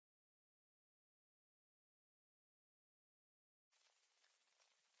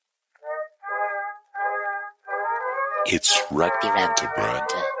It's Rugby Ranterbrand,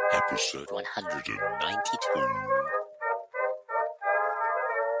 episode 192.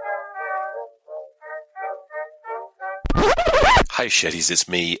 Hi, Sheddies, it's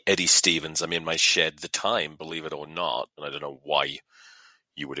me, Eddie Stevens. I'm in my shed. The time, believe it or not, and I don't know why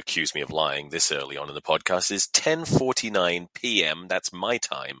you would accuse me of lying this early on in the podcast, is 10:49 p.m. That's my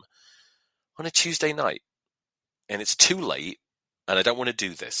time on a Tuesday night. And it's too late, and I don't want to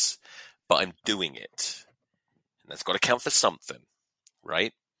do this, but I'm doing it. And that's got to count for something,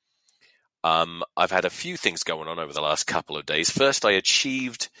 right? I've had a few things going on over the last couple of days. First, I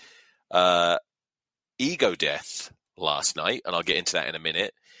achieved ego death last night, and I'll get into that in a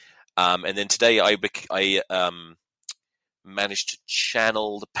minute. And then today, I managed to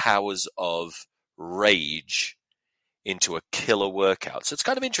channel the powers of rage into a killer workout. So it's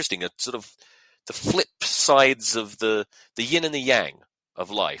kind of interesting. It's sort of the flip sides of the yin and the yang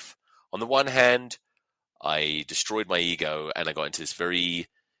of life. On the one hand, I destroyed my ego, and I got into this very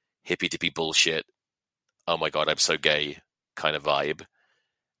hippy-dippy bullshit, oh my god, I'm so gay kind of vibe.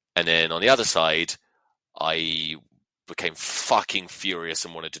 And then on the other side, I became fucking furious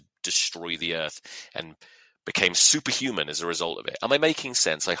and wanted to destroy the earth and became superhuman as a result of it. Am I making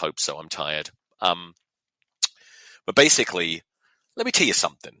sense? I hope so. I'm tired. But basically, let me tell you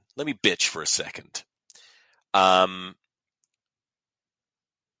something. Let me bitch for a second.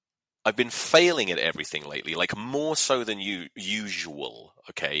 I've been failing at everything lately, like more so than usual,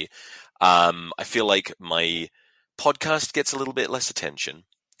 okay? I feel like my podcast gets a little bit less attention.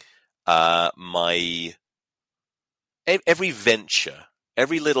 Every venture,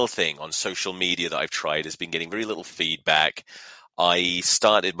 every little thing on social media that I've tried has been getting very little feedback. I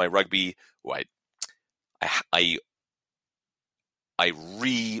started my rugby, I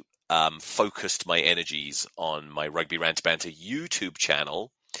focused my energies on my Rugby Rant Banter YouTube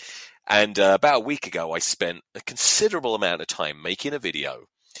channel. And about a week ago, I spent a considerable amount of time making a video.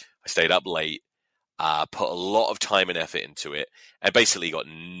 I stayed up late, put a lot of time and effort into it, and basically got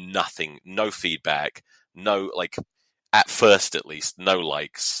nothing, no feedback, at first at least, no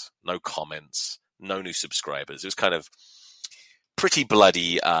likes, no comments, no new subscribers. It was kind of pretty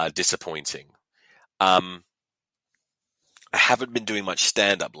bloody disappointing. I haven't been doing much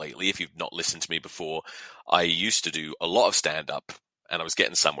stand-up lately. If you've not listened to me before, I used to do a lot of stand-up, and I was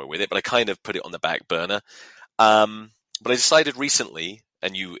getting somewhere with it, but I kind of put it on the back burner. But I decided recently,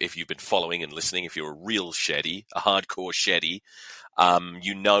 and if you've been following and listening, if you're a real sheddy, a hardcore sheddy,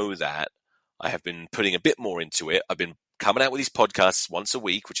 you know that I have been putting a bit more into it. I've been coming out with these podcasts once a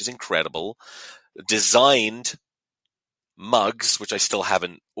week, which is incredible. Designed mugs, which I still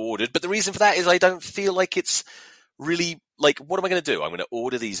haven't ordered. But the reason for that is I don't feel like it's really, what am I going to do? I'm going to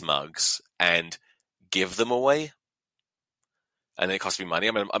order these mugs and give them away. And it costs me money.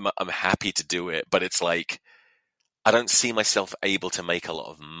 I mean, I'm happy to do it, but it's like I don't see myself able to make a lot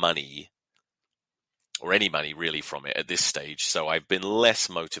of money or any money really from it at this stage. So I've been less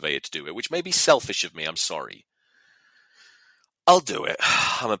motivated to do it, which may be selfish of me. I'm sorry. I'll do it.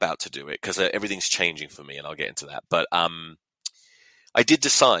 I'm about to do it because everything's changing for me, and I'll get into that. But I did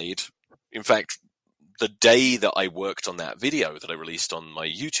decide, in fact, the day that I worked on that video that I released on my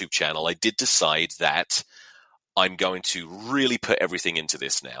YouTube channel, I did decide that I'm going to really put everything into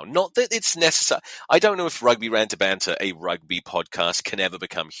this now. Not that it's necessary. I don't know if Rugby Rant Banter, a rugby podcast, can ever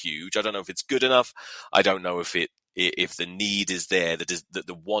become huge. I don't know if it's good enough. I don't know if the need is there, that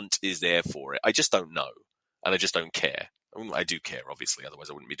the want is there for it. I just don't know, and I just don't care. I mean, I do care, obviously, otherwise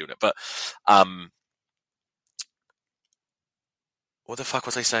I wouldn't be doing it. But what the fuck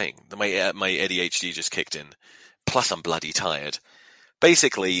was I saying? My ADHD just kicked in. Plus, I'm bloody tired.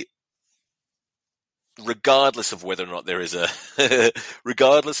 Basically, regardless of whether or not there is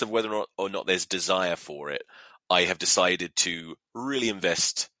regardless of whether or not there's desire for it, I have decided to really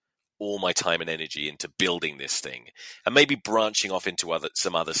invest all my time and energy into building this thing, and maybe branching off into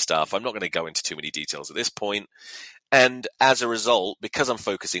some other stuff. I'm not going to go into too many details at this point. And as a result, because I'm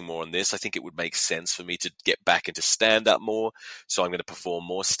focusing more on this, I think it would make sense for me to get back into stand-up more. So I'm going to perform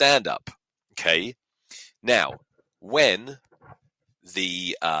more stand-up. Okay. Now, when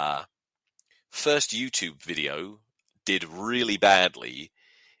the first YouTube video did really badly,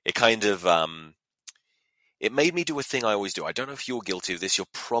 it kind of it made me do a thing I always do. I don't know if you're guilty of this. You're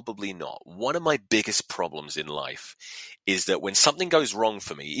probably not. One of my biggest problems in life is that when something goes wrong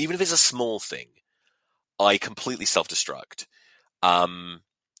for me, even if it's a small thing, I completely self-destruct.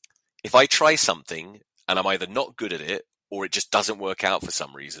 If I try something and I'm either not good at it or it just doesn't work out for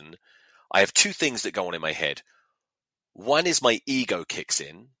some reason, I have two things that go on in my head. One is my ego kicks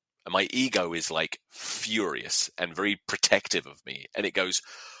in. And my ego is like furious and very protective of me. And it goes,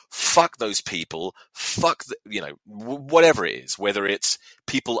 fuck those people, whatever it is, whether it's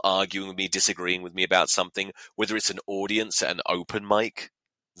people arguing with me, disagreeing with me about something, whether it's an audience at an open mic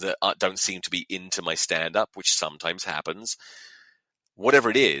that don't seem to be into my stand-up, which sometimes happens. Whatever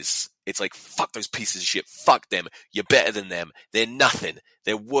it is, it's like, fuck those pieces of shit, fuck them, you're better than them, they're nothing,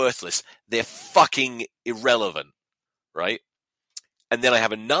 they're worthless, they're fucking irrelevant, right? And then I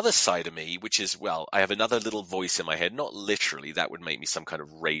have another side of me, which is, well, I have another little voice in my head, not literally, that would make me some kind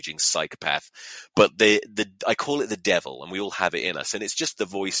of raging psychopath, but I call it the devil, and we all have it in us, and it's just the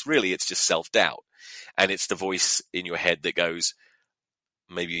voice, really, it's just self-doubt, and it's the voice in your head that goes,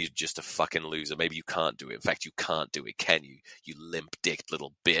 maybe you're just a fucking loser. Maybe you can't do it. In fact, you can't do it, can you? You limp-dicked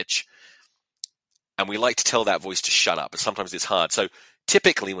little bitch. And we like to tell that voice to shut up, but sometimes it's hard. So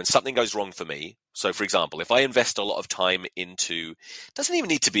typically when something goes wrong for me, so for example, if I invest a lot of time into, it doesn't even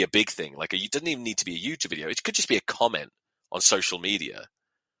need to be a big thing, it doesn't even need to be a YouTube video. It could just be a comment on social media,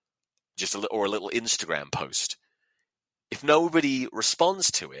 or a little Instagram post. If nobody responds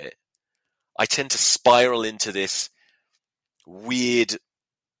to it, I tend to spiral into this weird,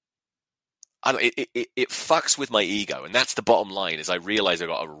 it fucks with my ego, and that's the bottom line. Is I realize I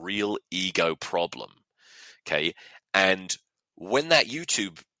got a real ego problem. Okay, and when that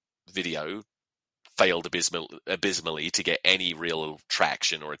YouTube video failed abysmally to get any real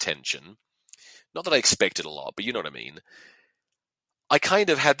traction or attention, not that I expected a lot, but you know what I mean. I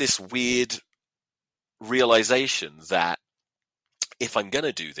kind of had this weird realization that if I'm going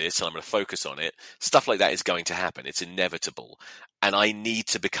to do this and I'm going to focus on it, stuff like that is going to happen. It's inevitable. And I need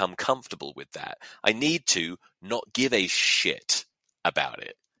to become comfortable with that. I need to not give a shit about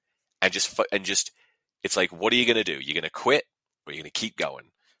it. And just, it's like, what are you going to do? You're going to quit or you're going to keep going?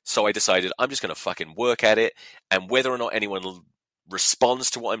 So I decided I'm just going to fucking work at it. And whether or not anyone responds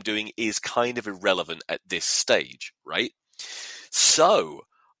to what I'm doing is kind of irrelevant at this stage, right? So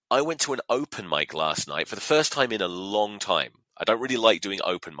I went to an open mic last night for the first time in a long time. I don't really like doing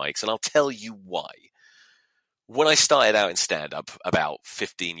open mics, and I'll tell you why. When I started out in stand-up about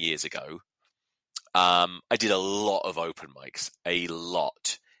 15 years ago, I did a lot of open mics, a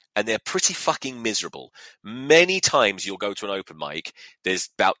lot. And they're pretty fucking miserable. Many times you'll go to an open mic, there's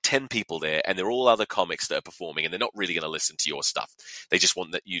about 10 people there, and they're all other comics that are performing, and they're not really going to listen to your stuff. They just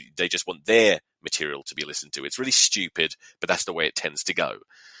want they just want their material to be listened to. It's really stupid, but that's the way it tends to go.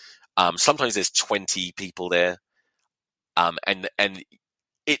 Sometimes there's 20 people there. And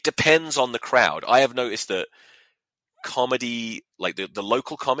it depends on the crowd. I have noticed that comedy, like the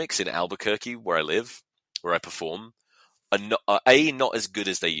local comics in Albuquerque, where I live, where I perform, are not as good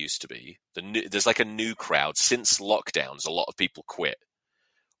as they used to be. There's like a new crowd. Since lockdowns, a lot of people quit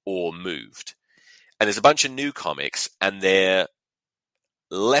or moved. And there's a bunch of new comics, and they're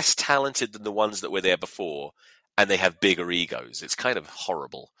less talented than the ones that were there before, and they have bigger egos. It's kind of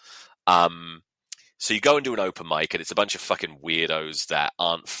horrible. So you go and do an open mic, and it's a bunch of fucking weirdos that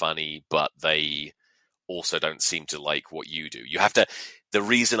aren't funny, but they also don't seem to like what you do. The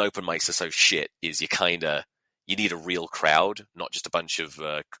reason open mics are so shit is you need a real crowd, not just a bunch of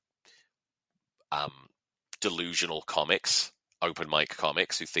delusional comics, open mic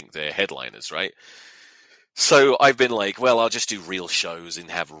comics who think they're headliners, right? So I've been like, well, I'll just do real shows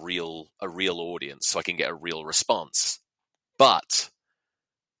and have a real audience so I can get a real response. But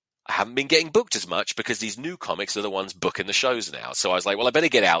I haven't been getting booked as much because these new comics are the ones booking the shows now. So I was like, well, I better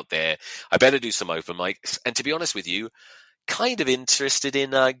get out there. I better do some open mics. And to be honest with you, kind of interested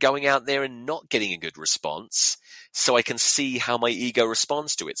in going out there and not getting a good response so I can see how my ego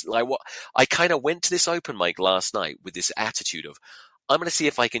responds to it. Like I kind of went to this open mic last night with this attitude of, I'm going to see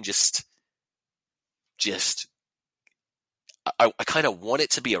if I can I kind of want it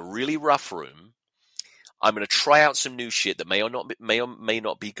to be a really rough room. I'm going to try out some new shit that may or may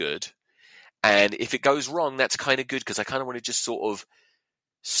not be good. And if it goes wrong, that's kind of good because I kind of want to just sort of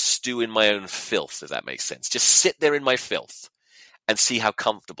stew in my own filth, if that makes sense. Just sit there in my filth and see how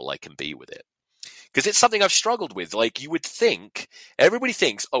comfortable I can be with it. Because it's something I've struggled with. Like, you would think, everybody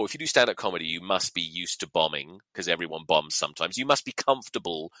thinks, oh, if you do stand-up comedy, you must be used to bombing because everyone bombs sometimes. You must be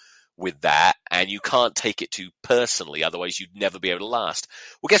comfortable with that and you can't take it too personally. Otherwise, you'd never be able to last.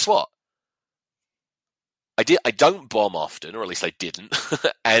 Well, guess what? I don't bomb often, or at least I didn't.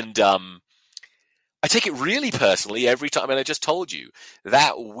 And I take it really personally every time. And I just told you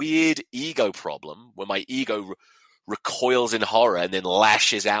that weird ego problem where my ego recoils in horror and then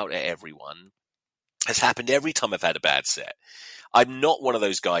lashes out at everyone has happened every time I've had a bad set. I'm not one of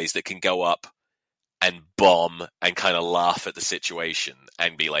those guys that can go up and bomb and kind of laugh at the situation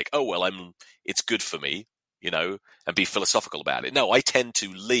and be like, oh, well, it's good for me. and be philosophical about it. No, I tend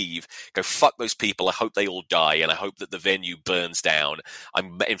to leave, go, fuck those people. I hope they all die. And I hope that the venue burns down.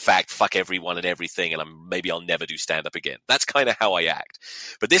 In fact, fuck everyone and everything. And maybe I'll never do stand up again. That's kind of how I act.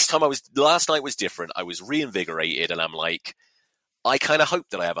 But last night was different. I was reinvigorated and I'm like, I kind of hope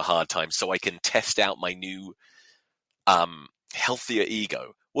that I have a hard time so I can test out my new, healthier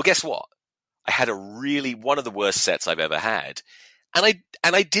ego. Well, guess what? I had one of the worst sets I've ever had. And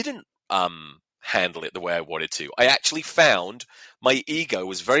I didn't, handle it the way I wanted to. I actually found my ego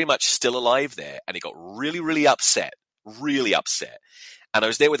was very much still alive there, and it got really, really upset. And I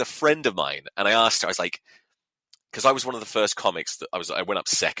was there with a friend of mine, and I asked her, I was like, because I was one of the first comics that I went up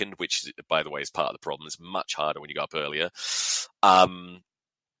second, which, by the way, is part of the problem. It's much harder when you go up earlier.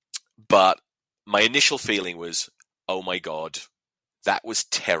 But my initial feeling was, oh my God, that was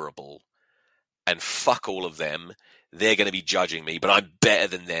terrible. And fuck all of them. They're going to be judging me, but I'm better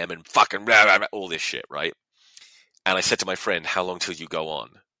than them and fucking blah, blah, blah, all this shit, right? And I said to my friend, how long till you go on?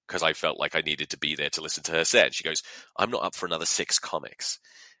 Because I felt like I needed to be there to listen to her set. She goes, I'm not up for another 6 comics.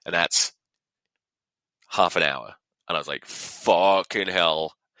 And that's half an hour. And I was like, fucking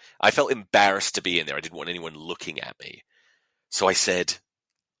hell. I felt embarrassed to be in there. I didn't want anyone looking at me. So I said,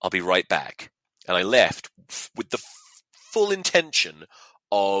 I'll be right back. And I left with the full intention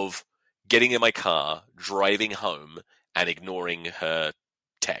of getting in my car, driving home, and ignoring her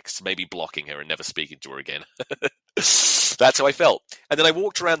texts, maybe blocking her and never speaking to her again. That's how I felt. And then I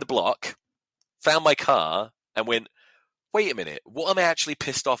walked around the block, found my car, and went, wait a minute, what am I actually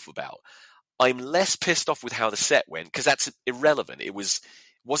pissed off about? I'm less pissed off with how the set went, because that's irrelevant. It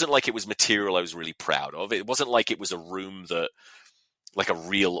wasn't like it was material I was really proud of. It wasn't like it was a room that, like a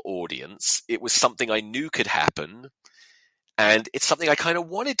real audience. It was something I knew could happen. And it's something I kind of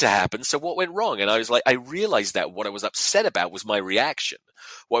wanted to happen. So what went wrong? And I was like, I realized that what I was upset about was my reaction.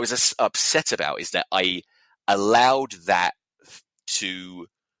 What I was upset about is that I allowed that to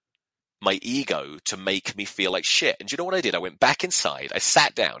my ego to make me feel like shit. And do you know what I did? I went back inside. I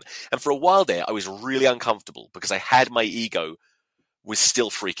sat down. And for a while there, I was really uncomfortable because I had my ego was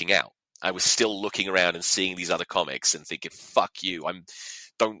still freaking out. I was still looking around and seeing these other comics and thinking, fuck you.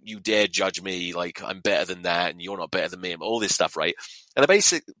 Don't you dare judge me, like I'm better than that and you're not better than me, and all this stuff, right? And I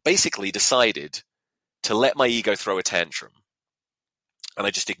basically decided to let my ego throw a tantrum, and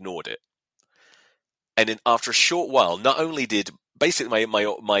I just ignored it. And then after a short while, not only did basically my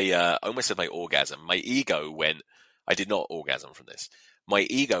I almost said my orgasm, my ego went, I did not orgasm from this. My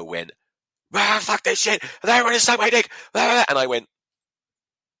ego went, fuck this shit, and everyone is suck my dick, and I went,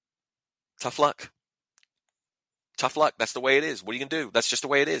 tough luck. Tough luck. That's the way it is. What are you going to do? That's just the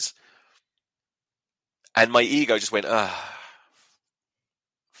way it is. And my ego just went,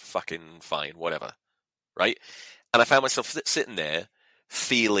 fucking fine, whatever. Right? And I found myself sitting there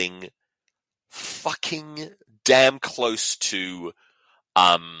feeling fucking damn close to,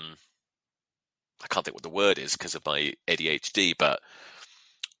 I can't think what the word is because of my ADHD, but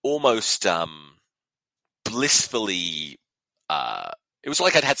almost blissfully, it was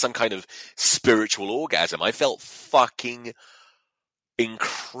like I'd had some kind of spiritual orgasm. I felt fucking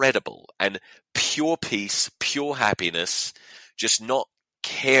incredible and pure peace, pure happiness, just not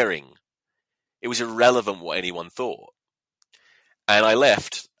caring. It was irrelevant what anyone thought. And I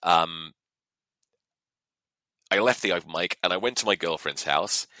left. I left the open mic and I went to my girlfriend's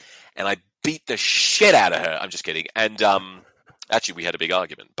house and I beat the shit out of her. I'm just kidding. And actually, we had a big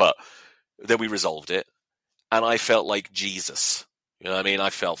argument, but then we resolved it. And I felt like Jesus. You know what I mean? I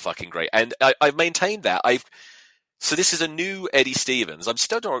felt fucking great. And I've maintained that. So this is a new Eddie Stevens. I'm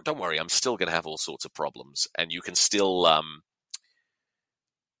still, don't worry, I'm still going to have all sorts of problems. And you can still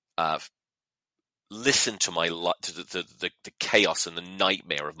listen to the chaos and the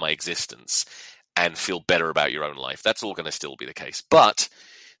nightmare of my existence and feel better about your own life. That's all going to still be the case. But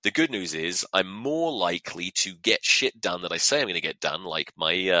the good news is I'm more likely to get shit done that I say I'm going to get done, like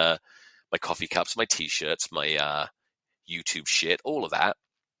my coffee cups, my T-shirts, my YouTube shit, all of that,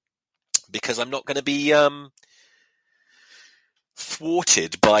 because I'm not going to be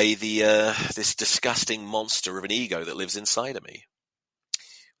thwarted by this disgusting monster of an ego that lives inside of me.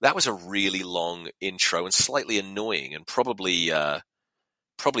 That was a really long intro and slightly annoying, and probably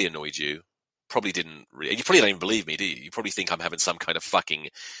annoyed you. Probably didn't. You probably don't even believe me, do you? You probably think I'm having some kind of fucking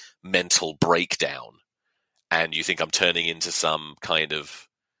mental breakdown, and you think I'm turning into some kind of.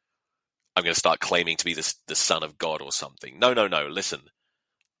 I'm going to start claiming to be the son of God or something. No. Listen,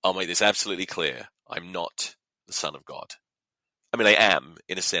 I'll make this absolutely clear. I'm not the son of God. I mean, I am,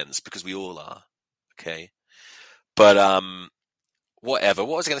 in a sense, because we all are. Okay? But, whatever.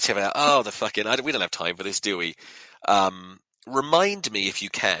 What was I going to say about that? Oh, the fucking... we don't have time for this, do we? Remind me, if you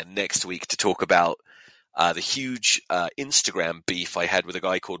can, next week to talk about the huge Instagram beef I had with a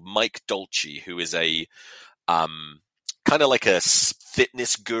guy called Mike Dolce, who is a kind of like a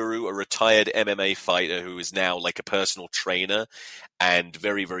fitness guru, a retired MMA fighter who is now like a personal trainer and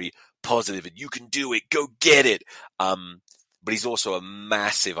very, very positive, and you can do it, go get it. But he's also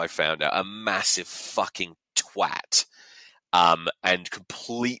I found out, a massive fucking twat, and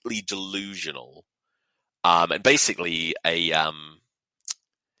completely delusional, and basically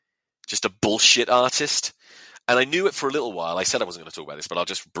just a bullshit artist. And I knew it for a little while. I said I wasn't going to talk about this, but I'll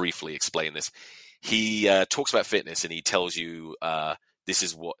just briefly explain this. He talks about fitness, and he tells you this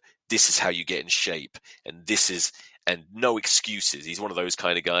is how you get in shape, and no excuses. He's one of those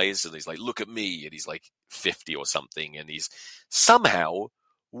kind of guys, and he's like, look at me, and he's like 50 or something, and he's somehow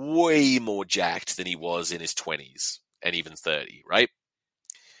way more jacked than he was in his 20s and even 30, right?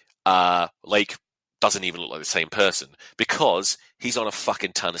 Like, doesn't even look like the same person because he's on a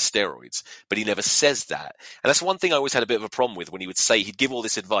fucking ton of steroids, but he never says that. And that's one thing I always had a bit of a problem with, when he would say, he'd give all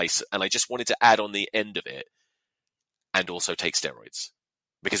this advice, and I just wanted to add on the end of it, and also take steroids,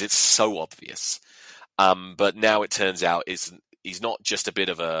 because it's so obvious. But now it turns out he's not just a bit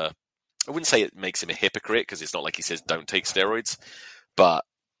of a, I wouldn't say it makes him a hypocrite, because it's not like he says don't take steroids, but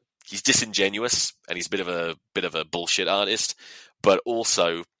he's disingenuous, and he's a bit of a bullshit artist. But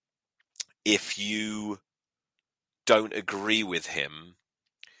also, if you don't agree with him,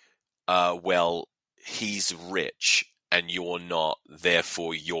 well, he's rich and you're not,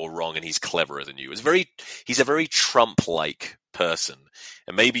 therefore you're wrong, and he's cleverer than you. He's a very Trump-like person,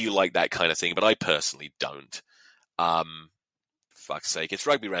 and maybe you like that kind of thing, but I personally don't. Fuck's sake. It's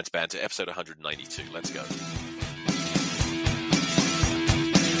Rugby Rants Banter, episode 192. Let's go.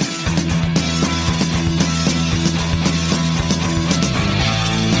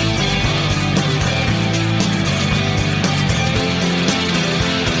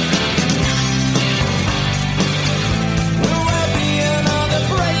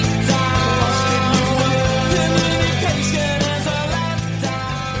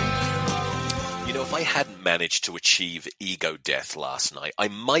 Managed to achieve ego death last night, I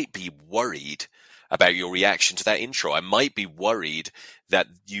might be worried about your reaction to that intro. I might be worried that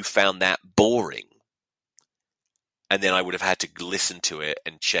you found that boring, and then I would have had to listen to it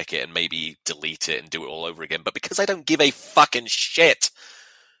and check it and maybe delete it and do it all over again. But because I don't give a fucking shit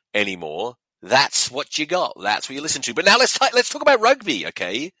anymore, that's what you got. That's what you listen to. But now let's talk about rugby,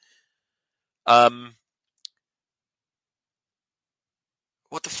 okay? What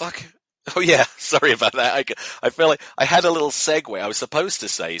the fuck? Oh yeah, sorry about that. I feel like I had a little segue. I was supposed to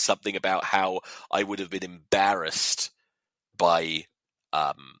say something about how I would have been embarrassed by,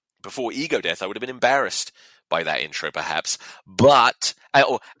 before ego death, I would have been embarrassed by that intro perhaps. But,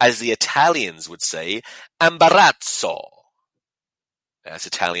 or as the Italians would say, Ambarazzo. That's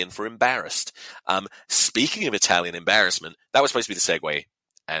Italian for embarrassed. Speaking of Italian embarrassment, that was supposed to be the segue,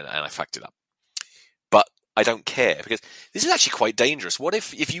 and I fucked it up. But I don't care, because this is actually quite dangerous. What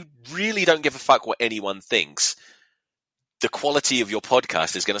if you really don't give a fuck what anyone thinks, the quality of your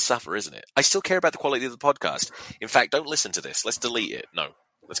podcast is going to suffer, isn't it? I still care about the quality of the podcast. In fact, don't listen to this. Let's delete it. No,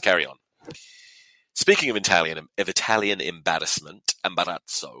 let's carry on. Speaking of Italian embarrassment,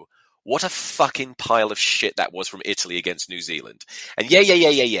 Ambarazzo, what a fucking pile of shit that was from Italy against New Zealand. And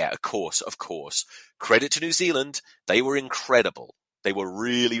yeah, of course. Credit to New Zealand. They were incredible. They were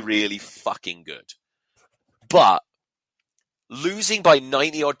really, really fucking good. But losing by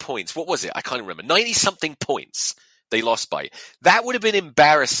 90-odd points, what was it? I can't remember. 90-something points they lost by. That would have been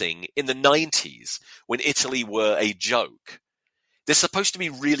embarrassing in the 90s when Italy were a joke. They're supposed to be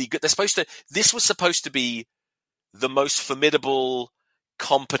really good. This was supposed to be the most formidable,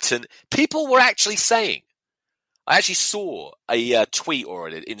 competent. People were actually saying, I actually saw a tweet or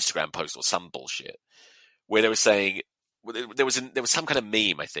an Instagram post or some bullshit where they were saying, there was some kind of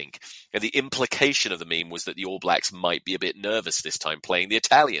meme, I think, and the implication of the meme was that the All Blacks might be a bit nervous this time playing the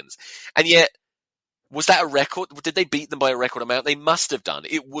Italians. And yet, was that a record? Did they beat them by a record amount? They must have done.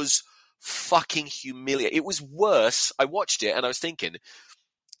 It was fucking humiliating. It was worse. I watched it and I was thinking,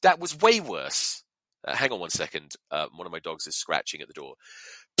 that was way worse. Hang on one second. One of my dogs is scratching at the door.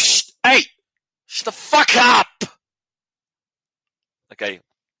 Psst, hey! Shut the fuck up! Okay.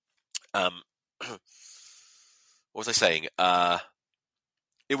 What was I saying?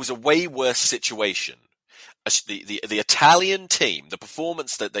 It was a way worse situation. The Italian team, the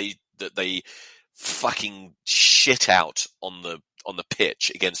performance that they fucking shit out on the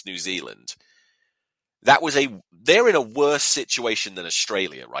pitch against New Zealand. They're in a worse situation than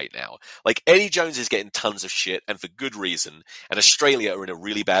Australia right now. Like, Eddie Jones is getting tons of shit, and for good reason, and Australia are in a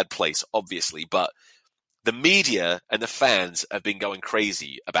really bad place, obviously, but The media and the fans have been going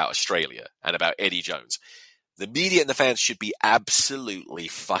crazy about Australia and about Eddie Jones. The media and the fans should be absolutely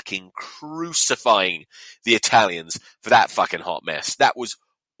fucking crucifying the Italians for that fucking hot mess. That was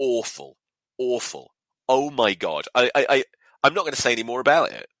awful. Awful. Oh my God. I'm not going to say any more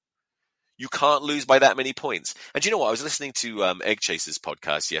about it. You can't lose by that many points. And do you know what? I was listening to Egg Chasers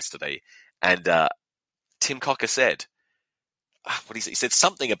podcast yesterday, and Tim Cocker said, he said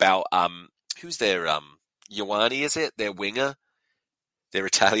something about who's their Ioane, is it? Their winger, their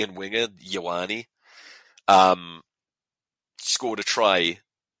Italian winger, Ioane, scored a try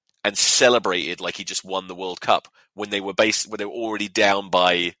and celebrated like he just won the World Cup when they were already down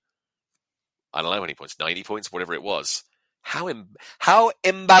by, I don't know how many points, 90 points, whatever it was. How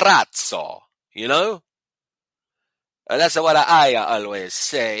Ambarazzo, you know? That's what I always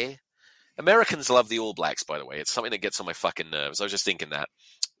say. Americans love the All Blacks, by the way. It's something that gets on my fucking nerves. I was just thinking that.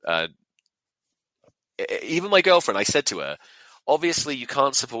 Even my girlfriend, I said to her, obviously you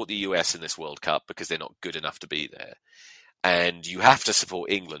can't support the US in this World Cup because they're not good enough to be there. And you have to support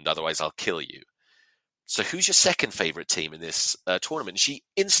England, otherwise I'll kill you. So who's your second favourite team in this tournament? And she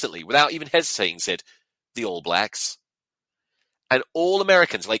instantly, without even hesitating, said, the All Blacks. And all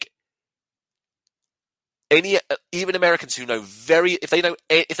Americans, like even Americans who know if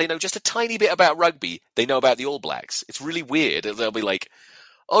they know just a tiny bit about rugby, they know about the All Blacks. It's really weird. They'll be like,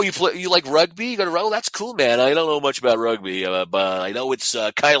 "Oh, you like rugby? You got to roll? That's cool, man. I don't know much about rugby, but I know it's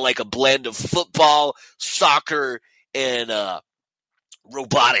kind of like a blend of football, soccer, and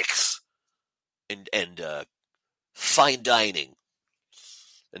robotics, and fine dining."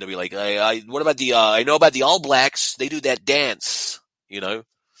 And they'll be like, "What about I know about the All Blacks. They do that dance, you know."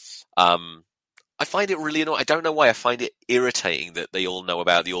 I find it really annoying. I don't know why. I find it irritating that they all know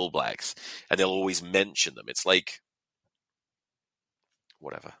about the All Blacks and they'll always mention them. It's like,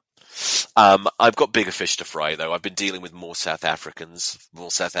 whatever. I've got bigger fish to fry, though. I've been dealing with more South African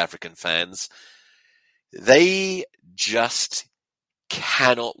fans. They just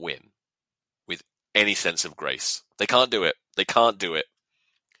cannot win with any sense of grace. They can't do it. They can't do it.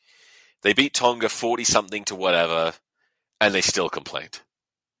 They beat Tonga 40-something to whatever, and they still complained.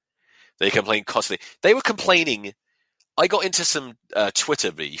 They complained constantly. They were complaining. I got into some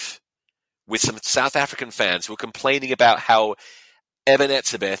Twitter beef with some South African fans who were complaining about how Eben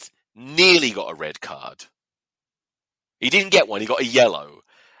Etzebeth nearly got a red card. He didn't get one. He got a yellow.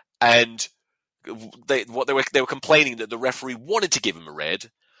 And they were complaining that the referee wanted to give him a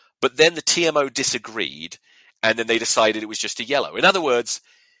red, but then the TMO disagreed, and then they decided it was just a yellow. In other words,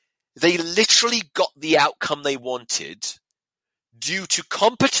 they literally got the outcome they wanted due to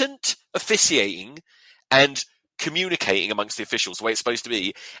competent officiating and communicating amongst the officials the way it's supposed to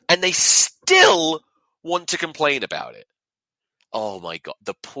be, and they still want to complain about it. Oh my God,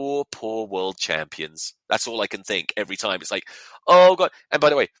 the poor, poor world champions. That's all I can think every time. It's like, oh God. And by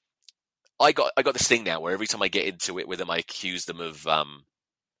the way, I got this thing now where every time I get into it with them, I accuse them of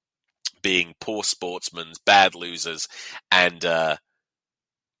being poor sportsmen, bad losers, and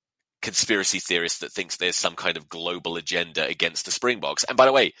conspiracy theorists that thinks there's some kind of global agenda against the Springboks. And by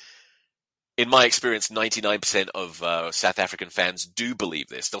the way, in my experience, 99% of South African fans do believe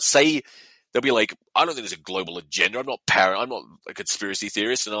this. They'll be like, I don't think there's a global agenda. I'm not a conspiracy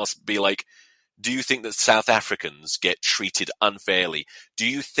theorist. And I'll be like, do you think that South Africans get treated unfairly? Do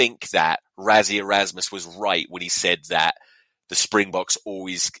you think that Rassie Erasmus was right when he said that the Springboks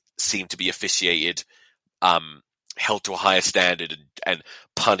always seem to be officiated, held to a higher standard and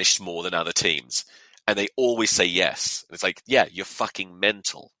punished more than other teams? And they always say yes. And it's like, yeah, you're fucking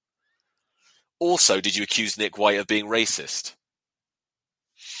mental. Also, did you accuse Nick White of being racist?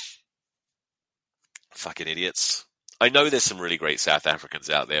 Fucking idiots. I know there's some really great South Africans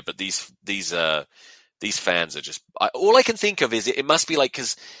out there, but these fans are just... all I can think of is it must be like,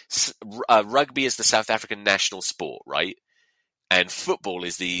 because rugby is the South African national sport, right? And football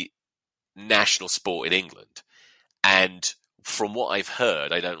is the national sport in England. And from what I've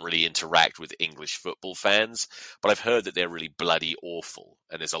heard, I don't really interact with English football fans, but I've heard that they're really bloody awful.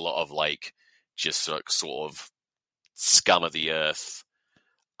 And there's a lot of like, just sort of scum of the earth,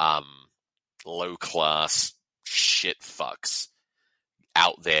 low class shit fucks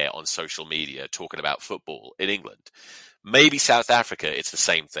out there on social media talking about football in England. Maybe South Africa, it's the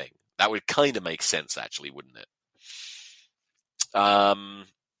same thing. That would kind of make sense, actually, wouldn't it?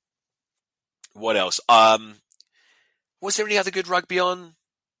 What else? Was there any other good rugby on?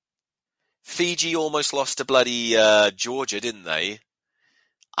 Fiji almost lost to bloody Georgia, didn't they?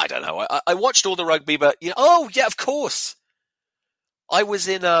 I don't know. I watched all the rugby, but oh yeah, of course. I was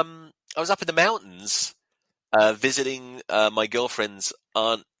up in the mountains visiting my girlfriend's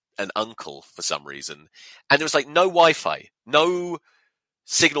aunt an uncle for some reason, and there was like no Wi-Fi, no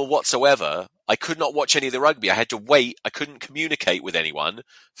signal whatsoever. I could not watch any of the rugby. I had to wait. I couldn't communicate with anyone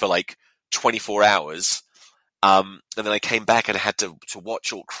for like 24 hours. And then I came back and I had to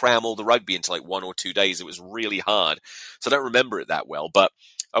watch or cram all the rugby into like 1 or 2 days. It was really hard. So I don't remember it that well, but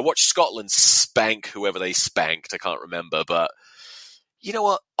I watched Scotland spank whoever they spanked. I can't remember, but you know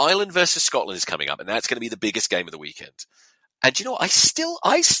what? Ireland versus Scotland is coming up, and that's going to be the biggest game of the weekend. And you know what? I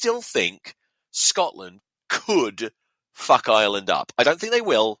still think Scotland could fuck Ireland up. I don't think they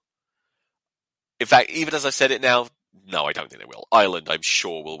will. In fact, even as I said it now, no, I don't think they will. Ireland, I'm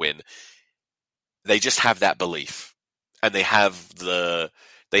sure, will win. They just have that belief, and they have the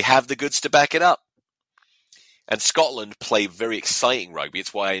goods to back it up. And Scotland play very exciting rugby.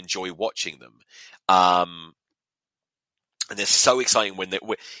 It's why I enjoy watching them. And they're so exciting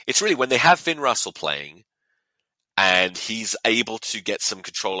it's really when they have Finn Russell playing, and he's able to get some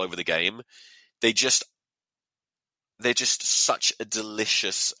control over the game. They're just such a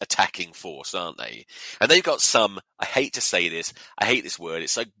delicious attacking force, aren't they? And they've got some, I hate to say this, I hate this word,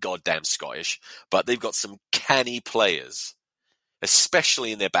 it's so goddamn Scottish, but they've got some canny players,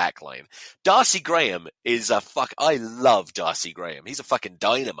 especially in their back line. Darcy Graham is I love Darcy Graham. He's a fucking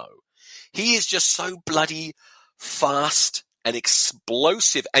dynamo. He is just so bloody fast and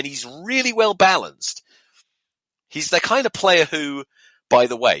explosive, and he's really well balanced. He's the kind of player who, by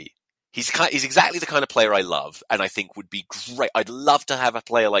the way, he's exactly the kind of player I love, and I think would be great. I'd love to have a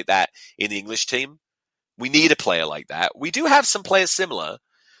player like that in the English team. We need a player like that. We do have some players similar.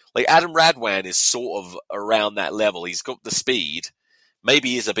 Like Adam Radwan is sort of around that level. He's got the speed.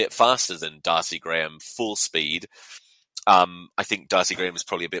 Maybe he's a bit faster than Darcy Graham, full speed. I think Darcy Graham is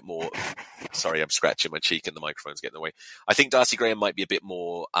probably a bit more... Sorry, I'm scratching my cheek and the microphone's getting in the way. I think Darcy Graham might be a bit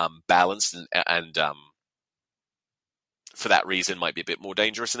more balanced and for that reason might be a bit more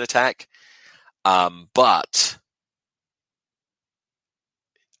dangerous in attack. But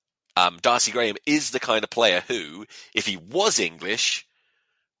Darcy Graham is the kind of player who, if he was English,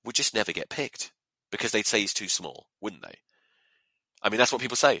 would just never get picked because they'd say he's too small, wouldn't they? I mean, that's what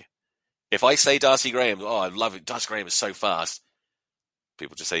people say. If I say Darcy Graham, oh, I love it, Darcy Graham is so fast,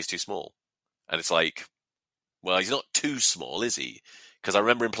 people just say he's too small. And it's like, well, he's not too small, is he? Because I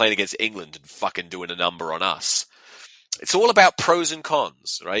remember him playing against England and fucking doing a number on us. It's all about pros and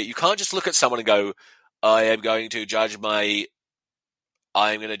cons, right? You can't just look at someone and go, I'm going to judge my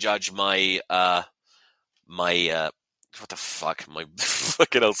what the fuck? My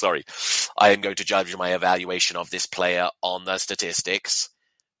fucking hell, sorry. I am going to judge my evaluation of this player on the statistics.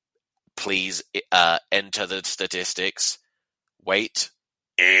 Please enter the statistics. Wait.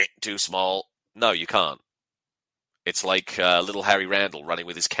 Too small. No, you can't. It's like little Harry Randall running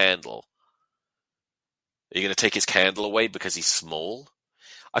with his candle. Are you going to take his candle away because he's small?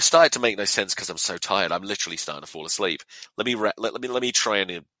 I've started to make no sense because I'm so tired. I'm literally starting to fall asleep. Let me try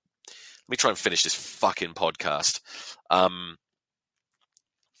and finish this fucking podcast. Well,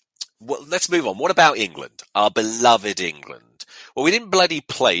 let's move on. What about England? Our beloved England. Well, we didn't bloody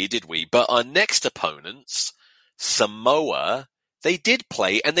play, did we? But our next opponents, Samoa, they did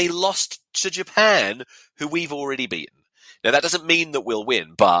play and they lost to Japan, who we've already beaten. Now, that doesn't mean that we'll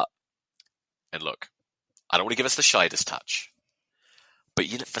win, and look, I don't want to give us the Shidas touch. But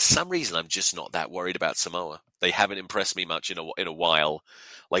for some reason, I'm just not that worried about Samoa. They haven't impressed me much in a while.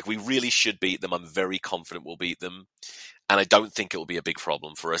 Like, we really should beat them. I'm very confident we'll beat them. And I don't think it will be a big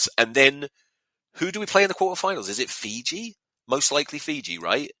problem for us. And then, who do we play in the quarterfinals? Is it Fiji? Most likely Fiji,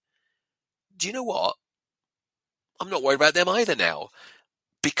 right? Do you know what? I'm not worried about them either now.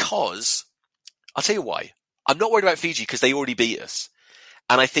 Because, I'll tell you why. I'm not worried about Fiji because they already beat us.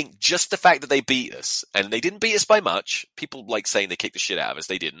 And I think just the fact that they beat us, and they didn't beat us by much. People like saying they kicked the shit out of us.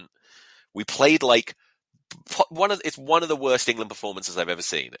 They didn't. We played like it's one of the worst England performances I've ever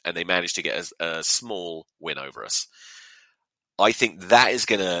seen, and they managed to get a small win over us. I think that is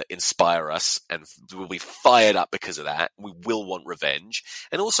going to inspire us, and we'll be fired up because of that. We will want revenge.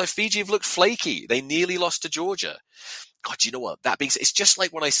 And also, Fiji have looked flaky. They nearly lost to Georgia. God, you know what? That being said, it's just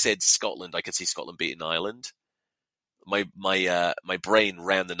like when I said Scotland, I could see Scotland beating Ireland. My brain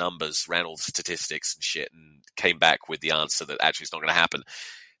ran the numbers, ran all the statistics and shit, and came back with the answer that actually it's not going to happen.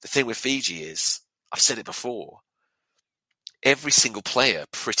 The thing with Fiji is, I've said it before, every single player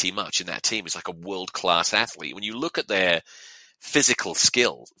pretty much in that team is like a world-class athlete. When you look at their physical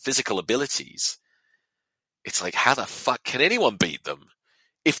skills, physical abilities, it's like, how the fuck can anyone beat them?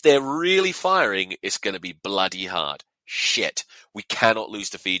 If they're really firing, it's going to be bloody hard. Shit. We cannot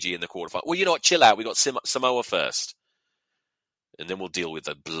lose to Fiji in the quarterfinal. Well, you know what? Chill out. We got Samoa first. And then we'll deal with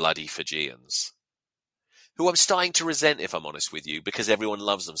the bloody Fijians. who I'm starting to resent, if I'm honest with you, because everyone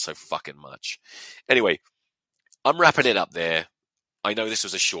loves them so fucking much. Anyway, I'm wrapping it up there. I know this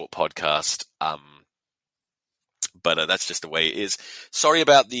was a short podcast, but that's just the way it is. Sorry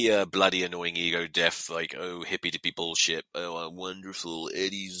about the bloody annoying ego death, like, oh, hippy-dippy bullshit. Oh, wonderful.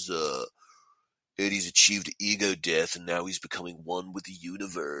 Eddie's achieved ego death, and now he's becoming one with the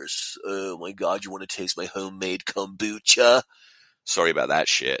universe. Oh my god, you want to taste my homemade kombucha? Sorry about that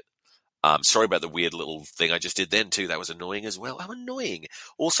shit. Sorry about the weird little thing I just did then too. That was annoying as well. I'm annoying.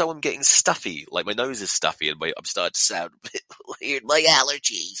 Also, I'm getting stuffy. Like, my nose is stuffy, and I'm starting to sound a bit weird. My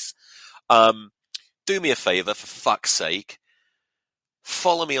allergies. Do me a favor, for fuck's sake.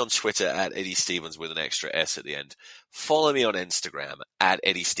 Follow me on Twitter at Eddie Stevens with an extra S at the end. Follow me on Instagram at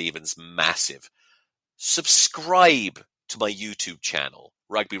Eddie Stevens Massive. Subscribe to my YouTube channel,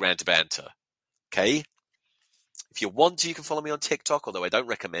 Rugby Rant Banter. Okay? If you want to, you can follow me on TikTok, although I don't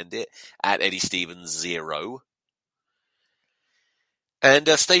recommend it, at Eddie Stevens 0. And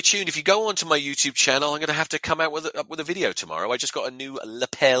stay tuned. If you go onto my YouTube channel, I'm going to have to come out with a video tomorrow. I just got a new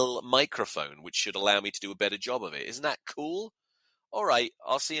lapel microphone, which should allow me to do a better job of it. Isn't that cool? All right.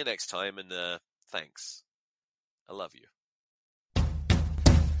 I'll see you next time, and thanks. I love you.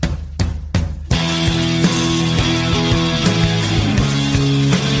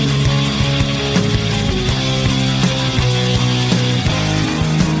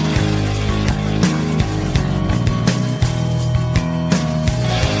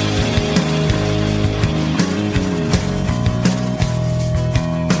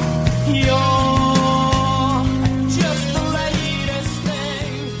 Yo